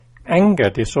Anger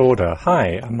disorder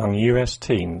high among US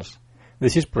teens.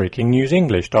 This is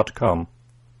BreakingNewsEnglish.com.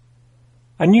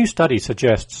 A new study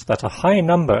suggests that a high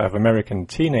number of American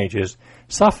teenagers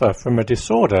suffer from a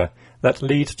disorder that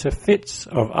leads to fits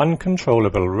of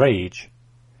uncontrollable rage.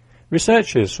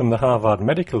 Researchers from the Harvard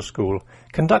Medical School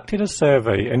conducted a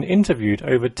survey and interviewed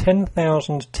over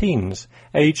 10,000 teens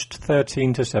aged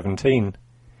 13 to 17.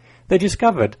 They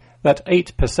discovered that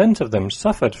 8% of them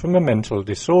suffered from a mental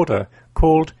disorder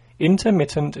called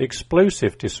Intermittent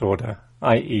Explosive Disorder,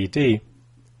 IED.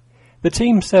 The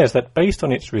team says that based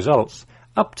on its results,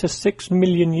 up to 6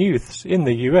 million youths in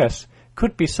the US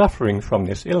could be suffering from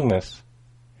this illness.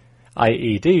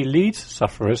 IED leads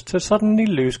sufferers to suddenly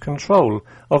lose control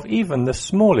of even the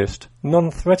smallest,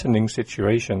 non-threatening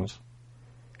situations.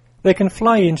 They can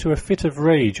fly into a fit of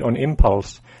rage on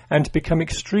impulse and become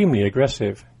extremely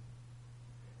aggressive.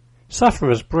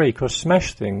 Sufferers break or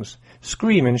smash things,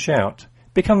 scream and shout,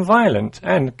 become violent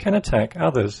and can attack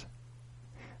others.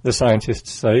 The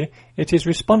scientists say it is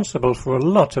responsible for a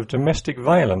lot of domestic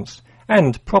violence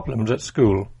and problems at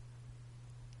school.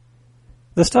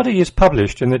 The study is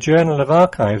published in the Journal of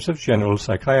Archives of General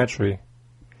Psychiatry.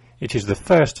 It is the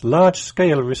first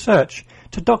large-scale research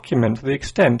to document the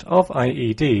extent of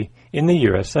IED in the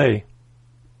USA.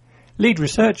 Lead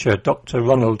researcher Dr.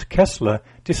 Ronald Kessler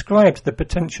described the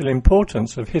potential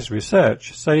importance of his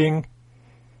research, saying,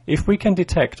 "If we can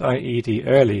detect IED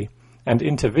early and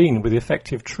intervene with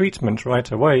effective treatment right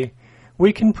away,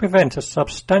 we can prevent a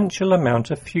substantial amount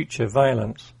of future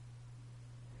violence."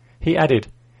 He added,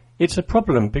 "It's a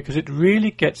problem because it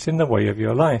really gets in the way of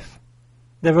your life.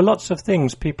 There are lots of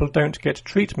things people don't get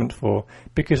treatment for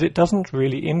because it doesn't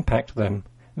really impact them.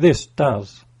 This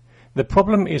does. The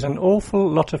problem is an awful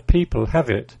lot of people have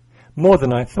it. More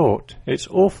than I thought. It's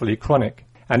awfully chronic,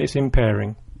 and it's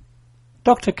impairing."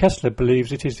 Dr. Kessler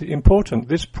believes it is important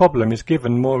this problem is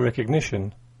given more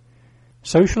recognition.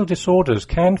 Social disorders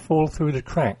can fall through the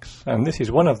cracks, and this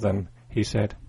is one of them, he said.